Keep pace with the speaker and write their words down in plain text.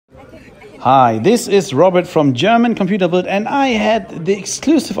Hi, this is Robert from German Computer Build, and I had the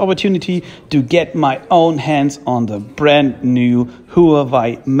exclusive opportunity to get my own hands on the brand new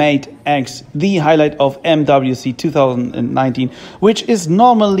Huawei Mate X, the highlight of MWC 2019, which is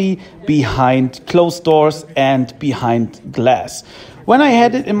normally behind closed doors and behind glass. When I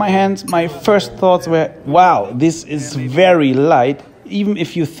had it in my hands, my first thoughts were, wow, this is very light. Even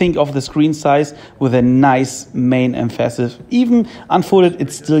if you think of the screen size with a nice main emphasis, even unfolded,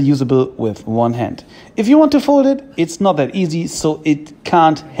 it's still usable with one hand. If you want to fold it, it's not that easy, so it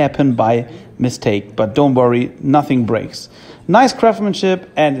can't happen by mistake. But don't worry, nothing breaks. Nice craftsmanship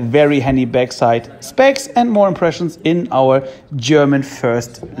and very handy backside. Specs and more impressions in our German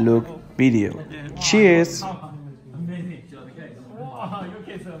first look video. Cheers!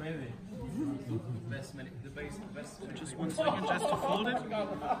 Just 1 second, just to fold it.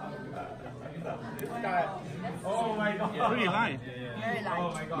 Oh my god. Pretty light. Very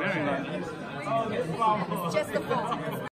light. Very light. Just the fold.